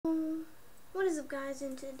What is up, guys?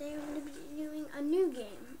 And today we're going to be doing a new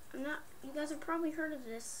game. You guys have probably heard of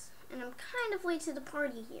this, and I'm kind of late to the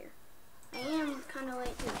party here. I am kind of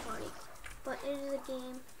late to the party, but it is a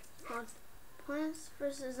game called Plants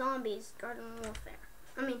vs. Zombies Garden Warfare.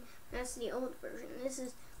 I mean, that's the old version. This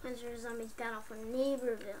is Plants vs. Zombies Battle For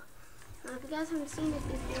Neighborville. Now, if you guys haven't seen this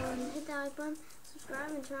before, hit that like button,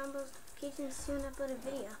 subscribe, and turn on those notifications as soon as I upload a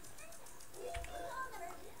video.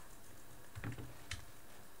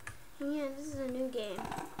 Yeah, this is a new game.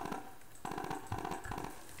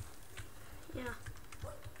 Yeah,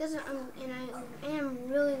 because I am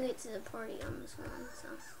really late to the party on this one, so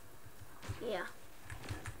yeah.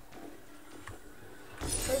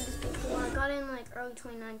 Played this before. I got in like early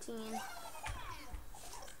 2019.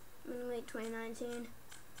 I'm in late 2019.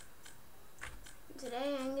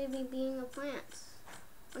 Today I'm gonna be being a plant.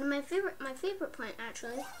 One of my favorite plant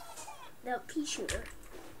actually, the pea shooter.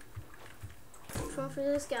 For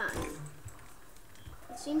this guy.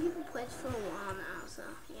 I've seen people play this for a while now, so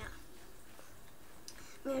yeah.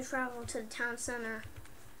 I'm gonna travel to the town center,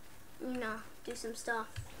 you know, do some stuff.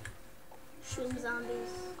 Shooting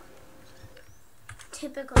zombies.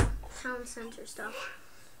 Typical town center stuff.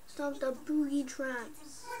 Stop the boogie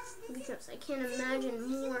traps. I can't imagine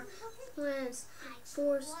more plants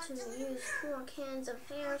forced to use 4 cans of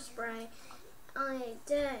hairspray a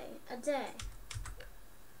day.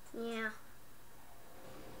 Yeah.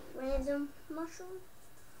 Random mushroom.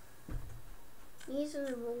 These are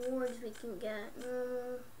the rewards we can get.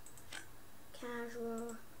 Normal,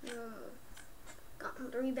 casual, normal.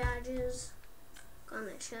 Gotten 3 badges. Got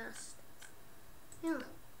the chest. Yeah,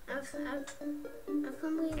 I've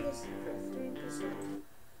completed this for 3%.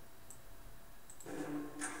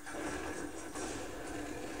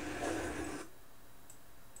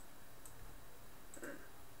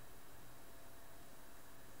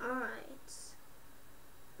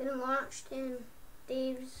 Been launched in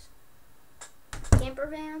Dave's camper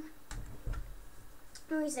van.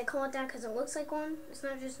 At least I call it that because it looks like one. It's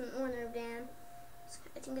not just an ordinary van.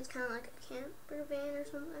 I think it's kind of like a camper van or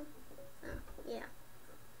something. So, yeah.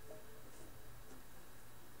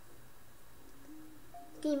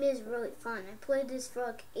 The game is really fun. I played this for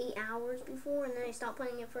like 8 hours before, and then I stopped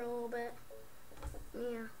playing it for a little bit.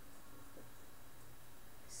 Yeah.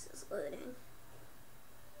 This is loading.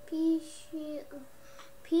 Peel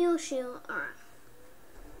shield. Alright.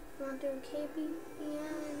 Want to KP?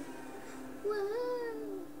 Yeah.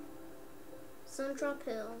 Whoa. Sun drop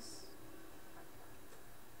hills.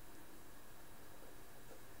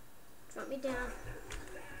 Drop me down.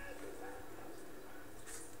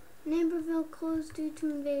 Neighborville closed due to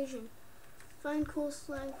invasion. Find cool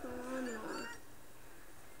slag for lawnmower.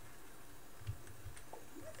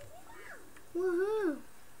 Woohoo!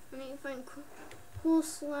 I need to find cool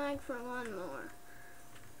slag for lawnmower.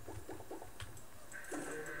 I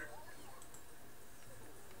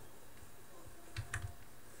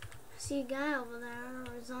see a guy over there,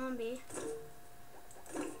 or a zombie.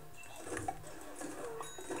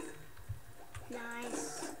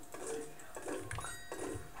 Nice.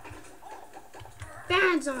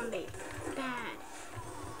 Bad zombie. Bad.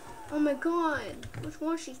 Oh my god. Let's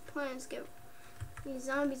watch these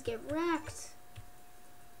zombies get wrecked.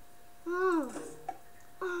 Oh.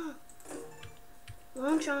 Oh.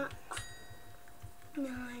 Long shot.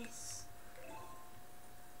 Nice.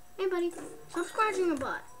 Hey buddy, stop scratching your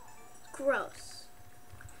butt. Gross.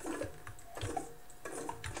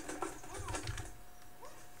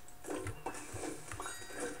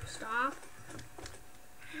 Stop.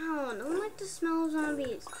 Ow, I don't like the smell of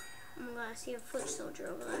zombies. Oh my god, I see a foot soldier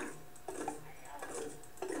over there.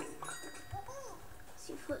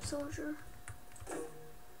 See a foot soldier.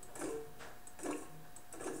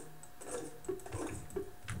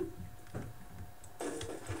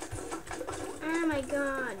 Oh my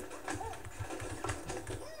god.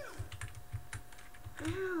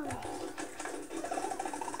 Ow.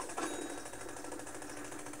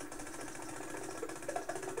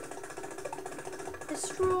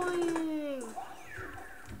 Destroying.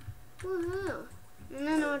 Woohoo. And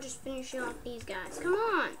then I'll just finish off these guys. Come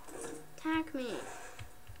on. Attack me.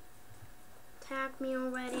 Attack me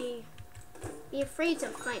already. Be afraid to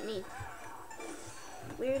fight me.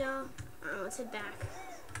 Weirdo. Alright, let's head back.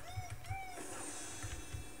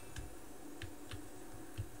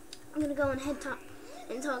 I'm gonna go and talk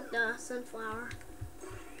the sunflower.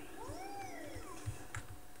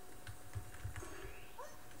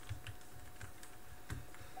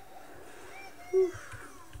 Whew.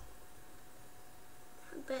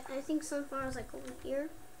 But I think sunflower's like over here.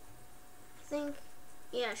 I think.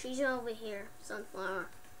 Yeah, she's over here. Sunflower.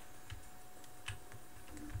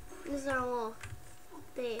 This is our little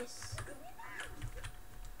base.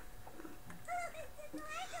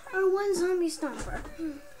 Or one zombie stomper.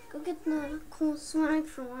 Go get the cool swag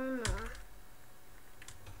for lawnmower.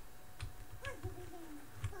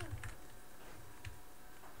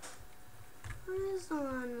 Where is the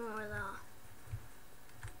lawnmower though?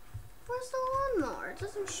 Where's the lawnmower? It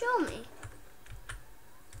doesn't show me.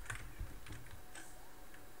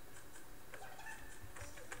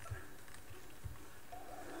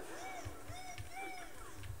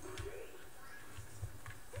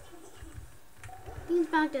 He's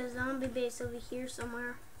back to the zombie base over here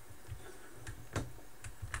somewhere.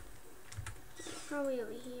 Probably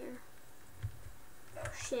over here. Oh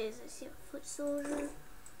shit, I see a foot soldier.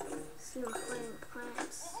 I see him planting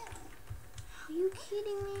plants. Are you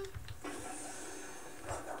kidding me?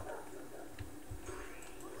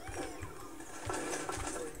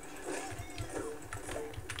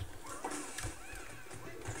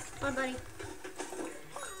 Come on, buddy.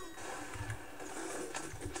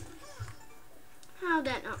 How'd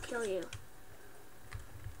that not kill you?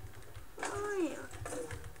 Where are you?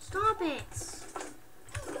 Stop it!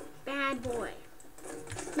 Bad boy.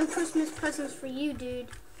 No Christmas presents for you, dude.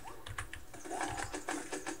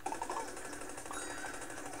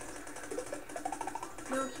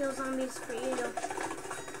 No kill zombies for you.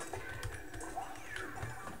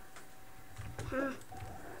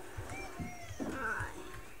 Alright.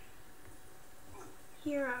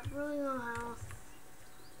 Here I have really low health.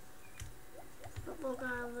 Football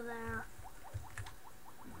guy over there.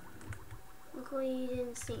 Luckily he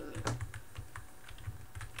didn't see me.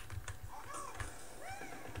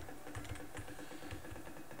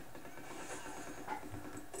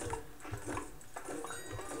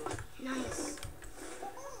 Nice.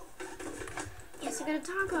 Yes, I got a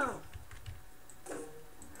taco.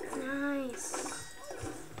 Nice.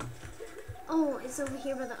 Oh, it's over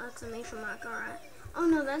here by the exclamation mark. Alright. Oh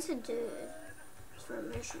no, that's a dude. It's for a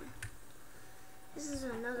mission. This is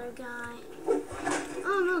another guy.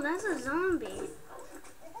 Oh no, that's a zombie.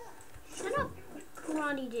 Shut up,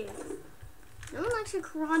 karate dude. No one likes your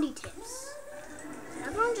karate tips.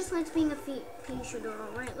 Everyone just likes being a pea shooter,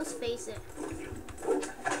 alright? Let's face it.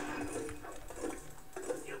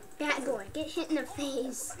 Bad boy, get hit in the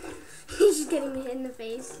face. He's just getting hit in the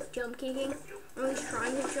face. Jump kicking. Or he's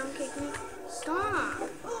trying to jump kick me. Stop.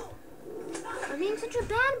 I'm being such a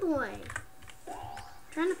bad boy.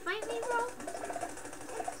 Trying to fight me, bro?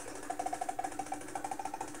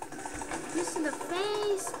 Just in the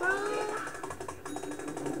face, bro.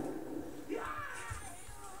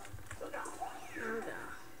 Oh, God.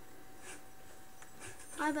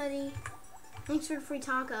 Bye, buddy. Thanks for the free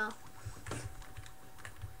taco.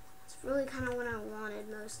 It's really kind of what I wanted,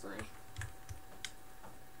 mostly.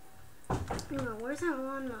 Anyway, where's that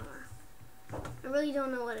lawnmower? I really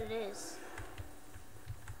don't know what it is.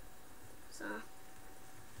 So,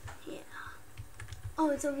 yeah. Oh,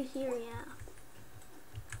 it's over here, yeah.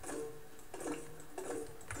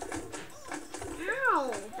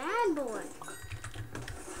 Ow! Bad boy.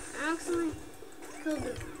 I accidentally killed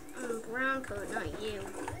the brown coat, not you.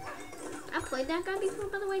 I played that guy before,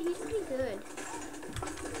 by the way. He's pretty good.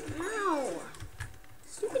 Ow!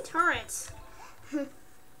 Stupid turrets. Is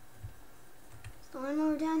the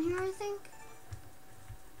lawnmower down here, I think?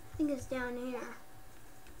 I think it's down here.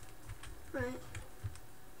 Right.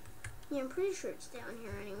 Yeah, I'm pretty sure it's down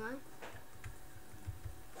here anyway.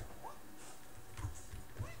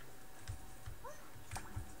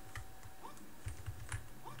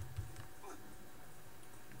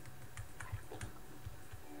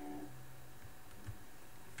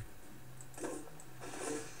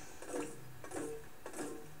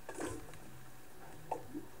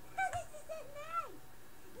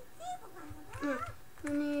 We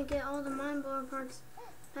need to get all the mine blower parts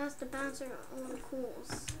past the bouncer on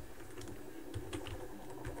cools.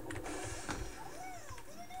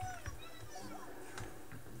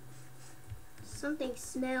 Something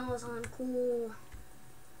smells uncool.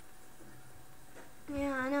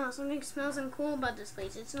 Yeah, I know. Something smells uncool about this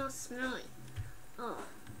place. It's not smelling. Oh.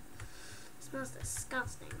 It smells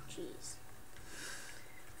disgusting. Jeez.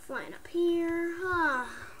 Flying up here. Ah,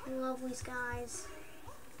 lovely skies.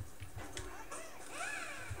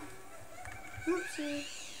 Oopsie.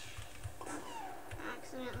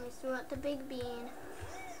 Accidentally threw out the big bean.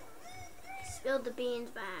 Spilled the beans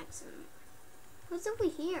by accident. What's over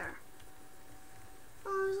here?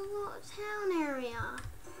 Oh, there's a little town area.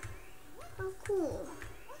 Oh, cool.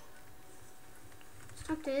 Let's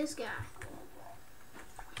talk to this guy.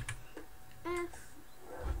 F.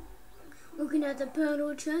 Looking at the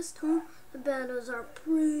battle chest, huh? The battles are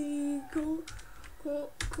pretty cool.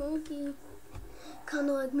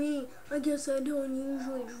 Kinda like me. I guess I don't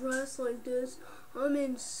usually dress like this. I'm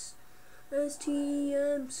in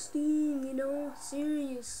STEM, STEAM, you know,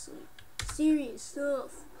 seriously, serious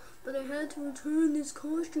stuff. But I had to return this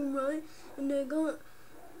costume, right? And I got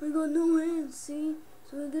no hands, see?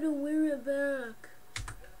 So I gotta wear it back.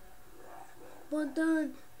 But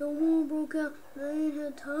then the war broke out and I ain't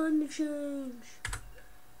had time to change.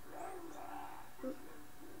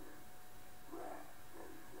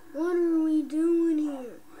 What are we doing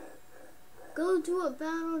here? Go do a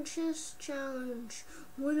battle chess challenge.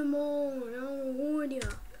 Win them all and I'll reward ya.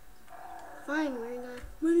 Fine, weird guy.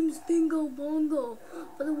 My name's Bingo Bongo.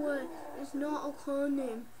 By the way, it's not a clown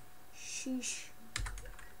name. Sheesh.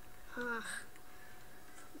 Ah,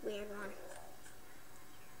 weird one.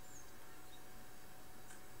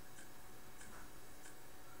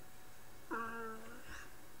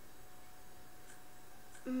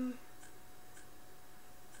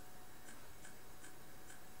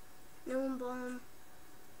 No bomb.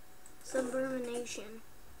 Suburbanation.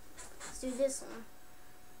 Let's do this one.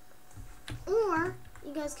 Or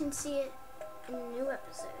you guys can see it in a new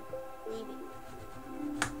episode. Maybe.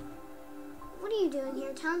 What are you doing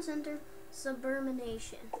here? Town center.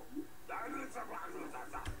 Suburbanation.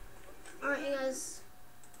 Alright, you guys.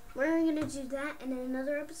 We're gonna do that in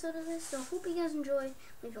another episode of this. So I hope you guys enjoy.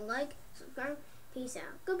 Leave a like, subscribe. Peace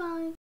out. Goodbye.